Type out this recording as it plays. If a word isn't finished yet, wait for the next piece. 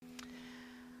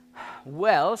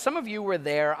Well, some of you were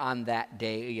there on that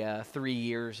day 3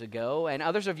 years ago, and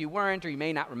others of you weren't, or you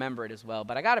may not remember it as well.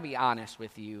 But I got to be honest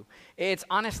with you. It's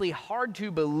honestly hard to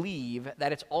believe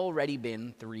that it's already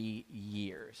been 3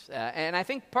 years. And I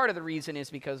think part of the reason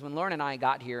is because when Lauren and I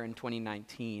got here in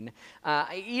 2019,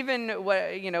 even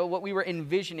what we were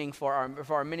envisioning for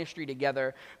our ministry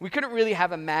together, we couldn't really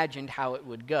have imagined how it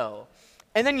would go.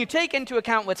 And then you take into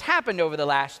account what's happened over the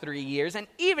last 3 years, and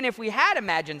even if we had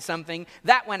imagined something,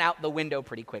 that went out the window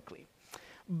pretty quickly.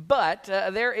 But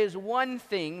there is one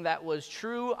thing that was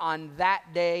true on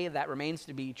that day that remains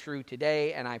to be true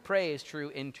today, and I pray is true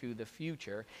into the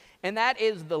future, and that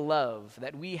is the love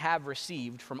that we have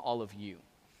received from all of you.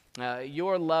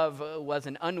 Your love was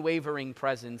an unwavering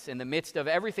presence in the midst of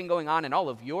everything going on in all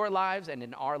of your lives and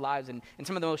in our lives and in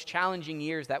some of the most challenging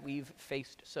years that we've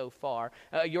faced so far.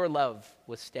 Your love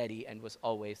was steady and was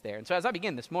always there. And so as I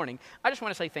begin this morning, I just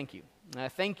want to say thank you.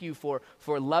 Thank you for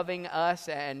loving us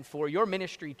and for your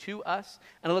ministry to us,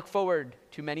 and I look forward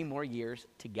to many more years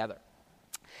together.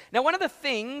 Now, one of the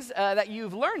things that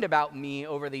you've learned about me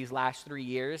over these last 3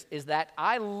 years is that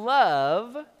I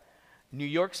love New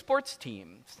York sports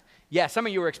teams. Yeah, some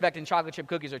of you were expecting chocolate chip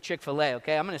cookies or Chick-fil-A,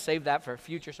 okay? I'm going to save that for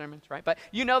future sermons, right? But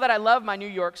you know that I love my New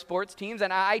York sports teams,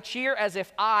 and I cheer as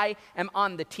if I am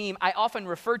on the team. I often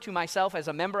refer to myself as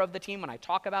a member of the team when I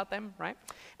talk about them, right?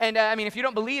 And if you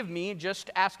don't believe me, just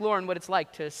ask Lauren what it's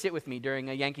like to sit with me during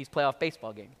a Yankees playoff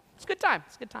baseball game. It's a good time.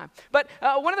 It's a good time. But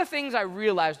one of the things I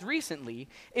realized recently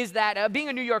is that being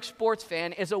a New York sports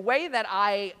fan is a way that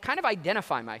I kind of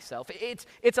identify myself.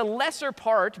 It's a lesser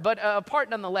part, but a part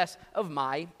nonetheless of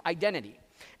my identity.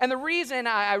 And the reason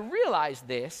I realized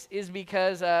this is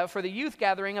because for the youth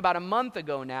gathering about a month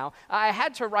ago now, I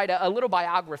had to write a little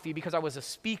biography because I was a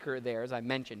speaker there, as I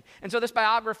mentioned. And so this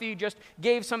biography just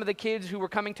gave some of the kids who were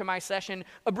coming to my session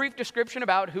a brief description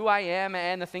about who I am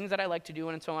and the things that I like to do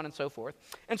and so on and so forth.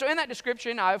 And so in that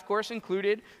description, I, of course,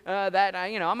 included that,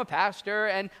 I'm a pastor,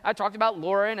 and I talked about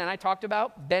Lauren, and I talked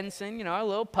about Benson, a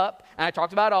little pup, and I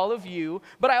talked about all of you.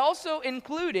 But I also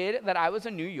included that I was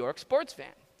a New York sports fan.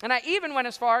 And I even went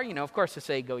as far, of course, to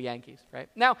say, go Yankees, right?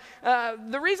 Now,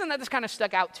 the reason that this kind of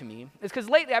stuck out to me is because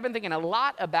lately I've been thinking a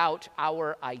lot about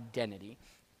our identity.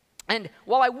 And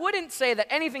while I wouldn't say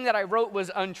that anything that I wrote was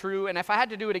untrue, and if I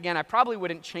had to do it again, I probably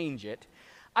wouldn't change it,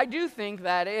 I do think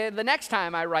that the next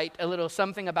time I write a little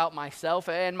something about myself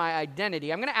and my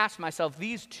identity, I'm going to ask myself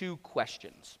these two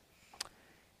questions.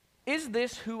 Is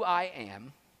this who I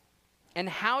am? And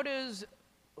how does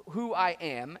who I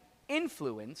am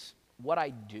influence what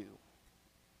I do?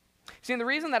 See, and the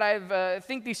reason that I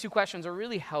think these two questions are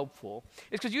really helpful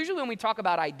is because usually when we talk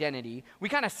about identity, we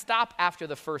kind of stop after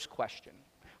the first question,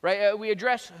 right? We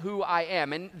address who I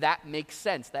am, and that makes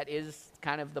sense. That is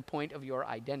kind of the point of your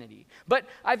identity. But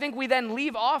I think we then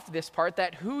leave off this part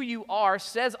that who you are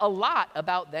says a lot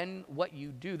about then what you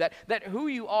do, that who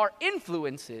you are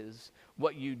influences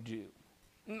what you do.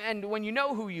 And when you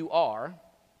know who you are,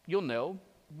 you'll know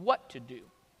what to do.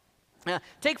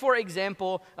 Take, for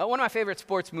example, one of my favorite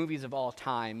sports movies of all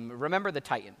time, Remember the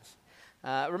Titans.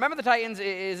 Remember the Titans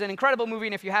is an incredible movie,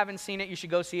 and if you haven't seen it, you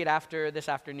should go see it after this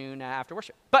afternoon after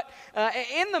worship. But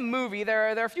in the movie,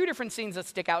 there are a few different scenes that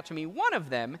stick out to me. One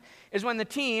of them is when the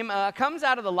team comes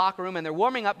out of the locker room and they're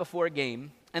warming up before a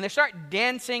game, and they start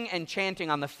dancing and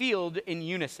chanting on the field in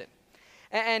unison.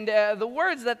 And the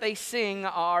words that they sing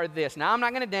are this. Now, I'm not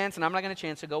going to dance and I'm not going to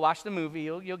chant, so go watch the movie,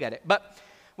 you'll get it. But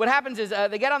what happens is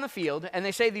they get on the field and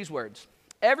they say these words.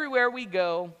 Everywhere we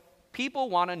go, people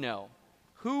want to know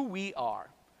who we are.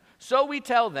 So we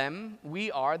tell them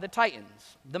we are the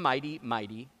Titans, the mighty,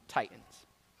 mighty Titans.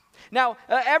 Now,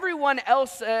 everyone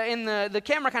else in the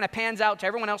camera kind of pans out to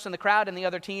everyone else in the crowd and the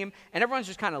other team, and everyone's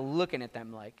just kind of looking at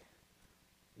them like,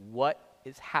 what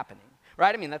is happening?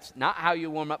 Right? I mean, that's not how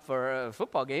you warm up for a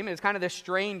football game. It's kind of this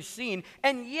strange scene,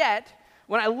 and yet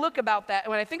when I think about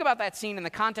that scene in the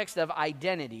context of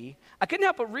identity, I couldn't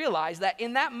help but realize that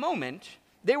in that moment,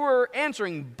 they were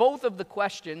answering both of the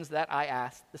questions that I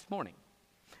asked this morning.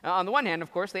 On the one hand,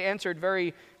 of course, they answered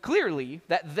very clearly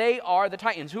that they are the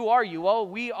Titans. Who are you? Well,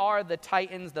 we are the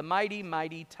Titans, the mighty,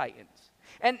 mighty Titans.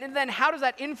 And then how does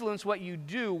that influence what you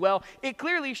do? Well, it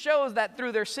clearly shows that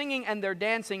through their singing and their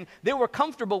dancing, they were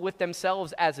comfortable with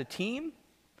themselves as a team.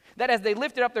 That as they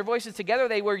lifted up their voices together,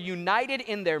 they were united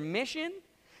in their mission.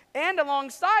 And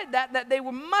alongside that they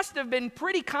must have been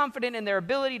pretty confident in their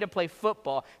ability to play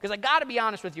football. Because I got to be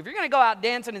honest with you, if you're going to go out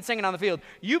dancing and singing on the field,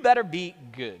 you better be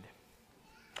good.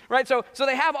 Right? So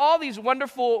they have all these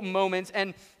wonderful moments.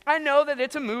 And I know that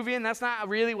it's a movie and that's not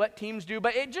really what teams do.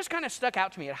 But it just kind of stuck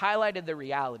out to me. It highlighted the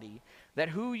reality that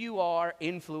who you are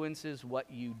influences what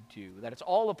you do, that it's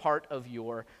all a part of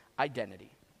your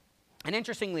identity. And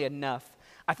interestingly enough,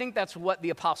 I think that's what the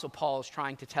Apostle Paul is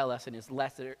trying to tell us in his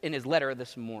letter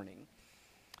this morning.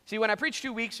 See, when I preached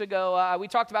 2 weeks ago, we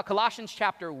talked about Colossians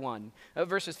chapter 1,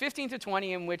 verses 15 to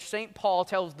 20, in which St. Paul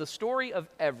tells the story of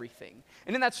everything.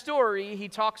 And in that story, he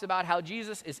talks about how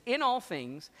Jesus is in all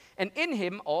things, and in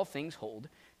him all things hold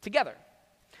together.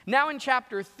 Now in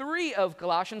chapter 3 of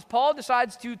Colossians, Paul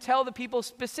decides to tell the people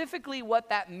specifically what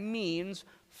that means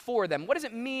for them. What does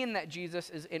it mean that Jesus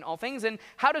is in all things, and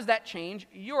how does that change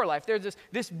your life? There's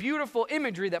this beautiful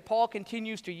imagery that Paul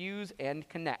continues to use and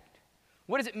connect.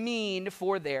 What does it mean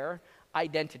for their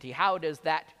identity? How does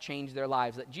that change their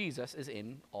lives, that Jesus is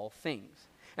in all things?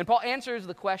 And Paul answers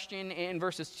the question in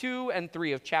verses 2 and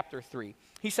 3 of chapter 3.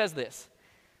 He says this,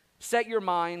 "Set your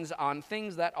minds on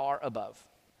things that are above,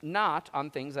 not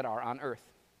on things that are on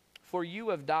earth. For you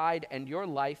have died, and your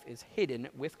life is hidden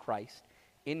with Christ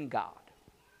in God."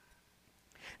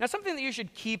 Now, something that you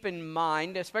should keep in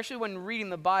mind, especially when reading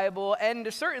the Bible,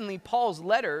 and certainly Paul's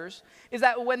letters, is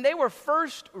that when they were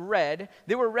first read,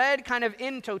 they were read kind of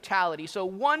in totality. So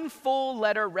one full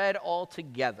letter read all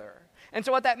together. And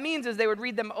so what that means is they would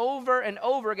read them over and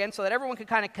over again so that everyone could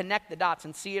kind of connect the dots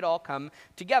and see it all come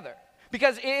together.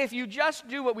 Because if you just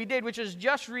do what we did, which is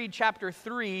just read chapter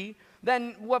 3,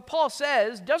 then what Paul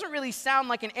says doesn't really sound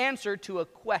like an answer to a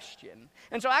question.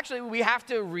 And so actually we have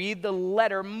to read the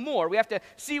letter more. We have to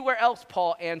see where else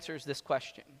Paul answers this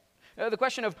question. The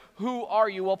question of who are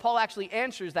you? Well, Paul actually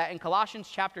answers that in Colossians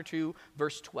chapter 2,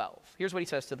 verse 12. Here's what he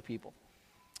says to the people.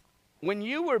 "When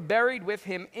you were buried with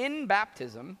him in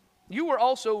baptism, you were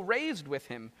also raised with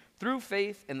him through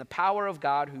faith in the power of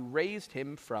God who raised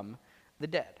him from the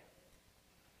dead."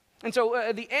 And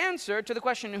so the answer to the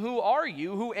question, who are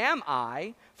you, who am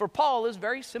I, for Paul is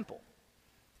very simple.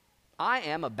 I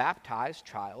am a baptized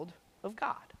child of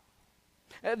God.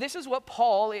 This is what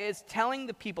Paul is telling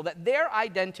the people, that their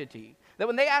identity, that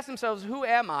when they ask themselves, who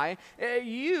am I,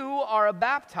 you are a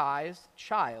baptized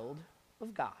child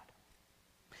of God.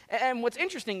 And what's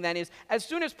interesting then is, as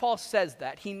soon as Paul says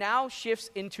that, he now shifts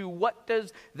into what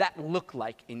does that look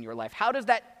like in your life? How does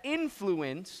that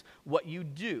influence what you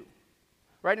do?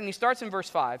 Right? And he starts in verse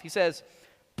 5. He says,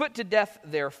 "Put to death,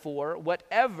 therefore,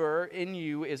 whatever in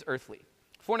you is earthly.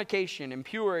 Fornication,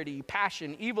 impurity,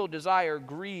 passion, evil desire,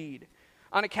 greed,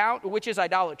 which is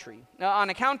idolatry.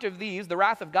 On account of these, the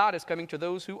wrath of God is coming to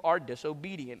those who are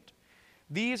disobedient.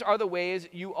 These are the ways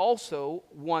you also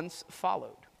once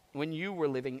followed when you were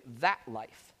living that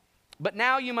life. But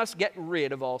now you must get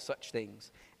rid of all such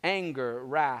things: anger,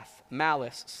 wrath,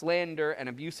 malice, slander, and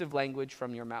abusive language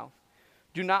from your mouth.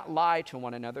 Do not lie to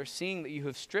one another, seeing that you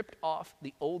have stripped off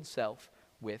the old self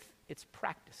with its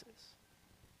practices."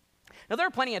 Now, there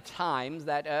are plenty of times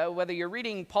that whether you're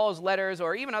reading Paul's letters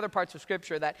or even other parts of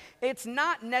Scripture, that it's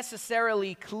not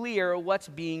necessarily clear what's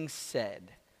being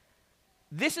said.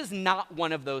 This is not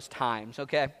one of those times,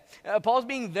 okay? Paul's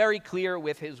being very clear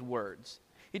with his words.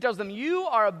 He tells them, you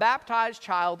are a baptized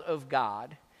child of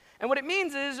God. And what it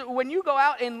means is when you go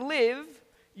out and live,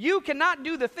 you cannot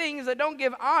do the things that don't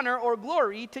give honor or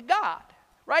glory to God,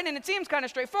 right? And it seems kind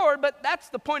of straightforward, but that's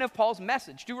the point of Paul's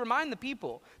message, to remind the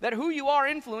people that who you are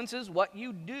influences what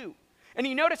you do. And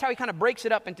you notice how he kind of breaks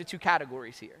it up into two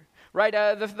categories here, right?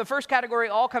 The first category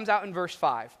all comes out in verse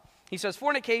 5. He says,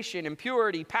 fornication,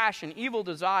 impurity, passion, evil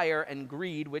desire, and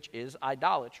greed, which is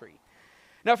idolatry.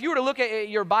 Now, if you were to look at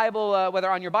your Bible, whether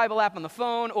on your Bible app on the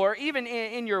phone or even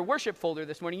in your worship folder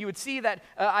this morning, you would see that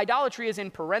idolatry is in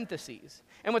parentheses.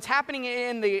 And what's happening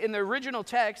in the original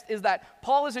text is that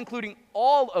Paul is including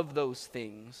all of those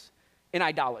things in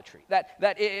idolatry.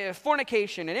 That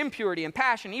fornication and impurity and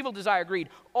passion, evil desire, greed,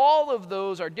 all of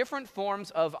those are different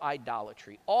forms of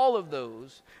idolatry. All of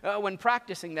those, when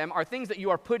practicing them, are things that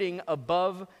you are putting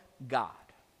above God.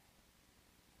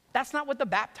 That's not what the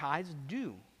baptized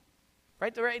do.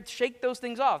 Right? Shake those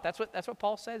things off. That's what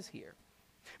Paul says here.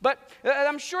 But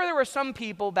I'm sure there were some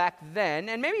people back then,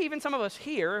 and maybe even some of us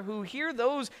here, who hear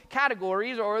those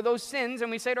categories or those sins, and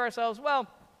we say to ourselves, well,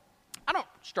 I don't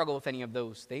struggle with any of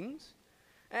those things.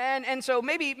 And so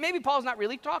maybe Paul's not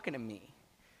really talking to me.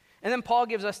 And then Paul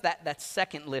gives us that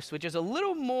second list, which is a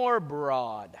little more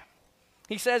broad.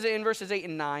 He says in verses 8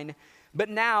 and 9, "But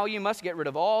now you must get rid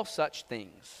of all such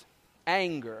things: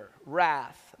 anger,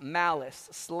 wrath, malice,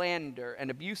 slander, and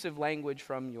abusive language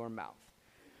from your mouth.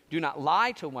 Do not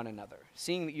lie to one another,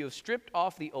 seeing that you have stripped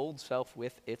off the old self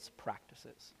with its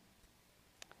practices."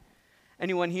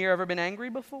 Anyone here ever been angry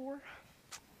before?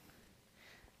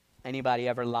 Anybody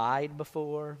ever lied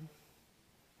before?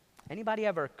 Anybody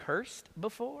ever cursed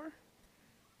before?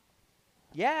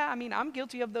 Yeah, I mean, I'm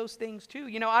guilty of those things too.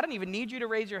 I don't even need you to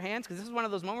raise your hands because this is one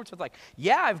of those moments where it's like,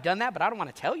 yeah, I've done that, but I don't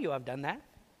want to tell you I've done that.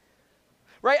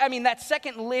 Right? I mean, that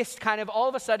second list kind of all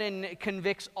of a sudden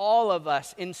convicts all of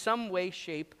us in some way,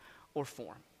 shape, or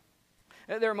form.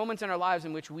 There are moments in our lives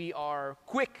in which we are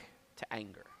quick to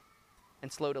anger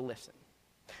and slow to listen.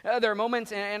 There are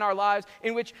moments in our lives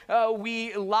in which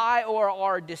we lie or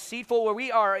are deceitful, or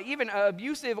we are even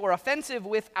abusive or offensive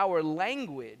with our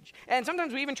language. And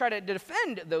sometimes we even try to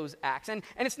defend those acts. And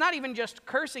it's not even just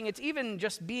cursing, it's even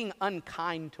just being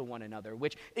unkind to one another,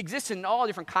 which exists in all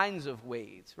different kinds of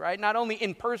ways, right? Not only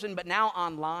in person, but now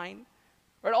online.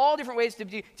 Right? All different ways to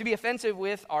be offensive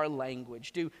with our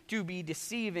language, to be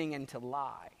deceiving and to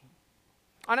lie.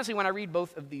 Honestly, when I read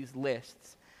both of these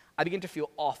lists, I begin to feel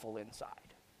awful inside.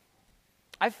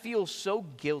 I feel so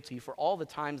guilty for all the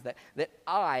times that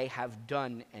I have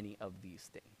done any of these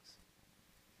things.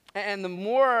 And the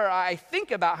more I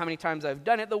think about how many times I've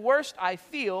done it, the worse I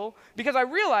feel because I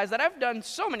realize that I've done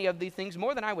so many of these things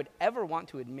more than I would ever want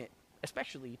to admit,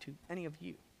 especially to any of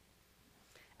you.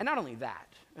 And not only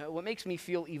that, what makes me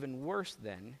feel even worse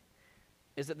then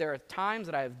is that there are times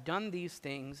that I have done these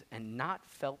things and not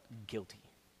felt guilty.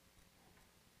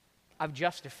 I've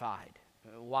justified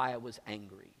why I was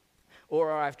angry.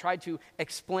 Or I've tried to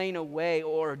explain away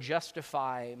or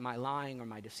justify my lying or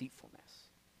my deceitfulness.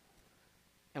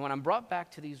 And when I'm brought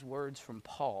back to these words from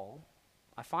Paul,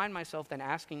 I find myself then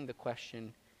asking the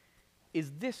question,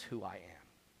 is this who I am?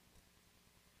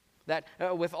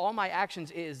 That with all my actions,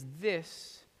 is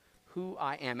this who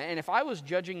I am? And if I was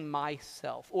judging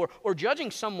myself or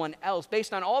judging someone else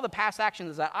based on all the past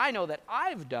actions that I know that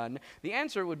I've done, the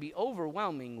answer would be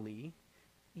overwhelmingly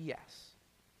yes.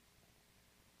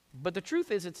 But the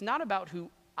truth is, it's not about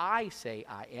who I say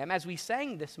I am. As we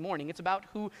sang this morning, it's about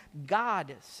who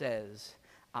God says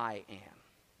I am.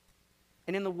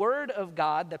 And in the Word of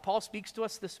God that Paul speaks to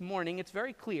us this morning, it's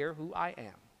very clear who I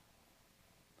am.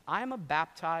 I am a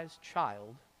baptized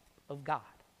child of God.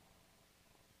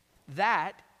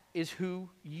 That is who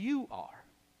you are.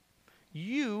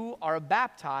 You are a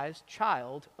baptized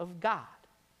child of God.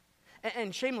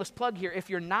 And shameless plug here, if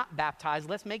you're not baptized,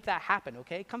 let's make that happen,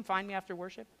 okay? Come find me after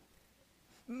worship.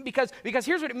 Because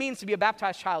here's what it means to be a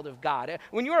baptized child of God.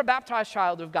 When you are a baptized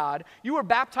child of God, you are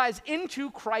baptized into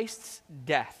Christ's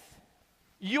death.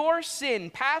 Your sin,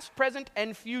 past, present,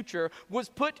 and future, was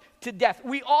put to death.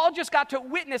 We all just got to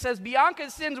witness as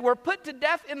Bianca's sins were put to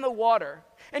death in the water.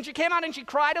 And she came out and she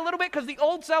cried a little bit because the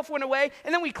old self went away,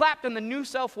 and then we clapped and the new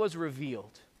self was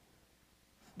revealed.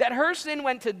 That her sin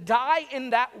went to die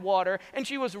in that water, and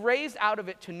she was raised out of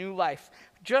it to new life,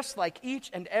 just like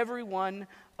each and every one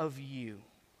of you.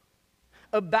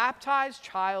 A baptized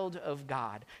child of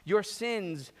God. Your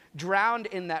sins drowned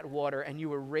in that water and you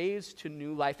were raised to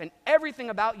new life. And everything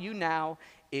about you now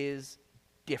is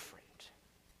different.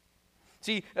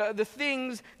 See, the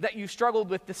things that you struggled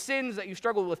with, the sins that you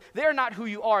struggled with, they're not who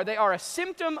you are. They are a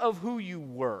symptom of who you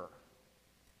were.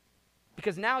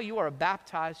 Because now you are a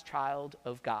baptized child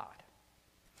of God.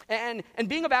 And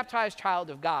being a baptized child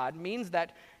of God means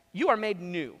that you are made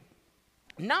new.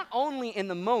 Not only in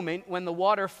the moment when the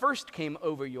water first came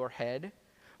over your head,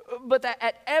 but that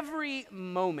at every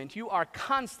moment you are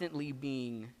constantly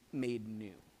being made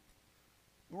new.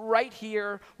 Right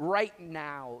here, right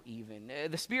now even.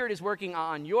 The Spirit is working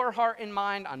on your heart and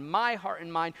mind, on my heart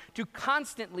and mind, to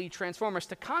constantly transform us,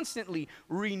 to constantly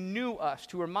renew us,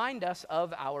 to remind us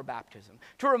of our baptism,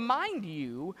 to remind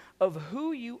you of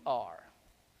who you are.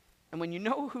 And when you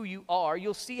know who you are,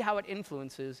 you'll see how it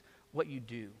influences what you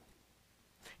do.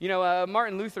 You know,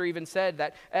 Martin Luther even said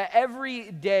that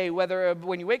every day, whether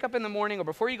when you wake up in the morning or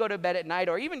before you go to bed at night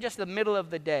or even just the middle of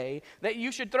the day, that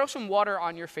you should throw some water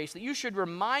on your face, that you should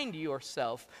remind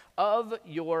yourself of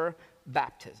your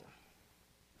baptism.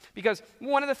 Because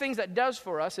one of the things that does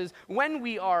for us is when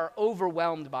we are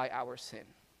overwhelmed by our sin,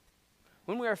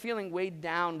 when we are feeling weighed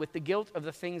down with the guilt of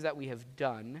the things that we have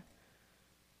done,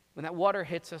 when that water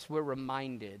hits us, we're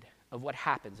reminded of what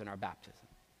happens in our baptism.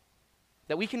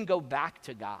 That we can go back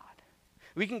to God.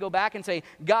 We can go back and say,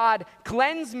 God,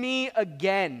 cleanse me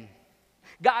again.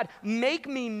 God, make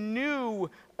me new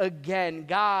again.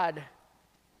 God,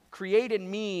 create in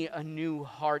me a new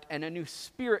heart and a new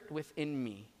spirit within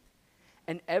me.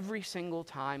 And every single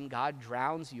time, God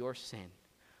drowns your sin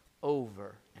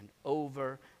over and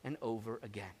over and over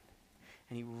again.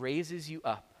 And He raises you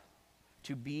up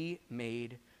to be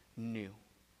made new,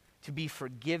 to be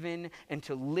forgiven, and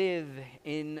to live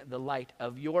in the light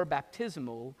of your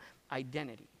baptismal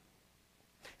identity.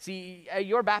 See,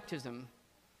 your baptism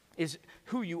is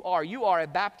who you are. You are a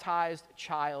baptized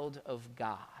child of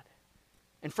God.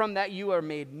 And from that, you are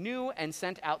made new and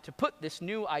sent out to put this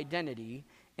new identity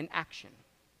in action.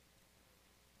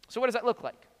 So what does that look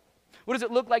like? What does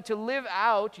it look like to live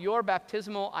out your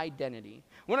baptismal identity?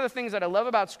 One of the things that I love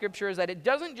about Scripture is that it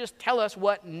doesn't just tell us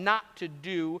what not to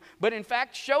do, but in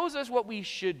fact shows us what we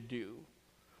should do.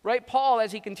 Right? Paul,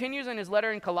 as he continues in his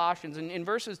letter in Colossians, in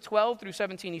verses 12 through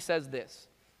 17, he says this: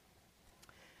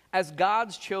 "As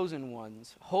God's chosen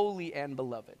ones, holy and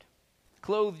beloved,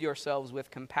 clothe yourselves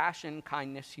with compassion,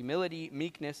 kindness, humility,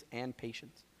 meekness, and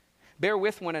patience. Bear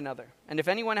with one another, and if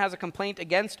anyone has a complaint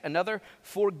against another,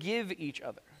 forgive each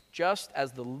other, just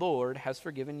as the Lord has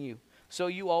forgiven you, so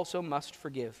you also must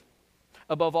forgive.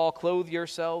 Above all, clothe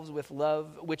yourselves with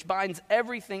love, which binds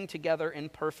everything together in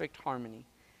perfect harmony.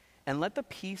 And let the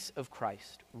peace of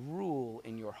Christ rule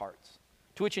in your hearts,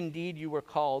 to which indeed you were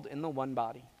called in the one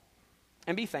body.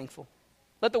 And be thankful.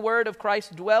 Let the word of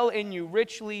Christ dwell in you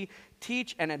richly.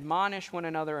 Teach and admonish one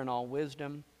another in all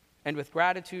wisdom, and with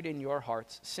gratitude in your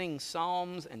hearts, sing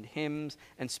psalms and hymns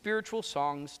and spiritual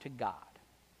songs to God.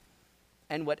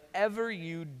 And whatever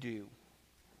you do,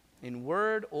 in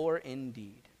word or in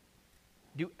deed,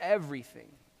 do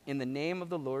everything in the name of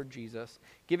the Lord Jesus,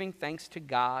 giving thanks to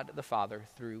God the Father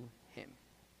through him."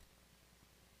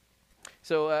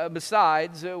 So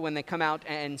besides when they come out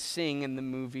and sing in the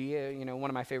movie, one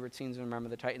of my favorite scenes in Remember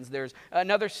the Titans, there's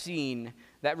another scene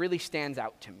that really stands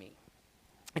out to me.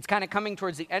 It's kind of coming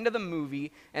towards the end of the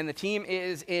movie, and the team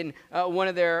is in one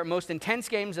of their most intense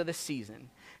games of the season.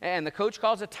 And the coach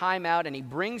calls a timeout, and he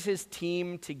brings his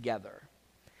team together.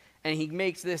 And he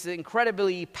makes this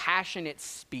incredibly passionate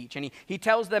speech, and he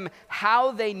tells them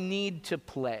how they need to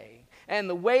play, and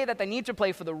the way that they need to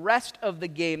play for the rest of the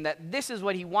game, that this is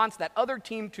what he wants that other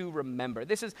team to remember.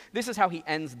 This is how he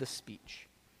ends the speech.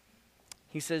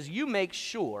 He says, "You make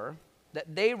sure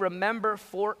that they remember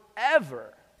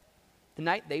forever the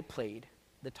night they played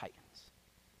the Titans.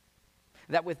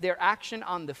 That with their action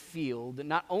on the field,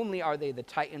 not only are they the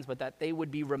Titans, but that they would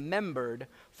be remembered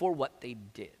for what they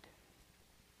did."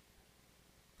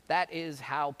 That is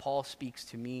how Paul speaks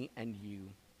to me and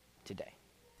you today.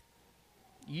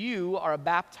 You are a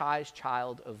baptized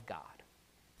child of God.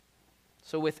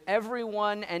 So with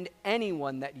everyone and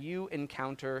anyone that you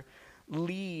encounter,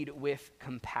 lead with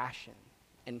compassion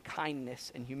and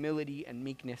kindness and humility and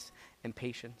meekness and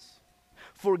patience.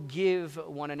 Forgive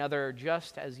one another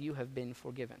just as you have been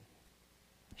forgiven.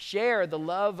 Share the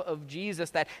love of Jesus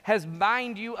that has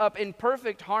bound you up in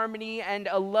perfect harmony, and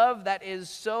a love that is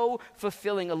so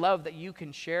fulfilling, a love that you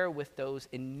can share with those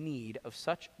in need of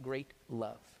such great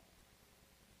love.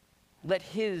 Let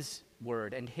his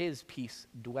word and his peace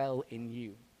dwell in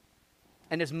you.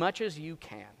 And as much as you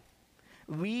can,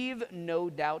 leave no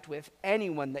doubt with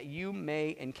anyone that you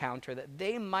may encounter, that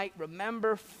they might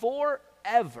remember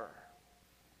forever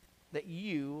that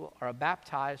you are a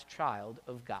baptized child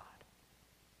of God.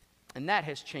 And that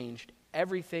has changed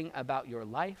everything about your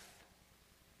life.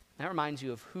 That reminds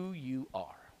you of who you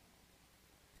are.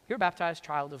 You're a baptized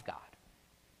child of God.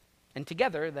 And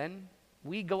together, then,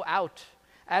 we go out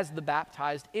as the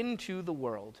baptized into the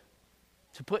world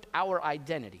to put our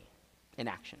identity in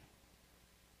action.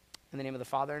 In the name of the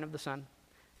Father, and of the Son,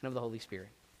 and of the Holy Spirit.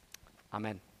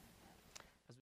 Amen.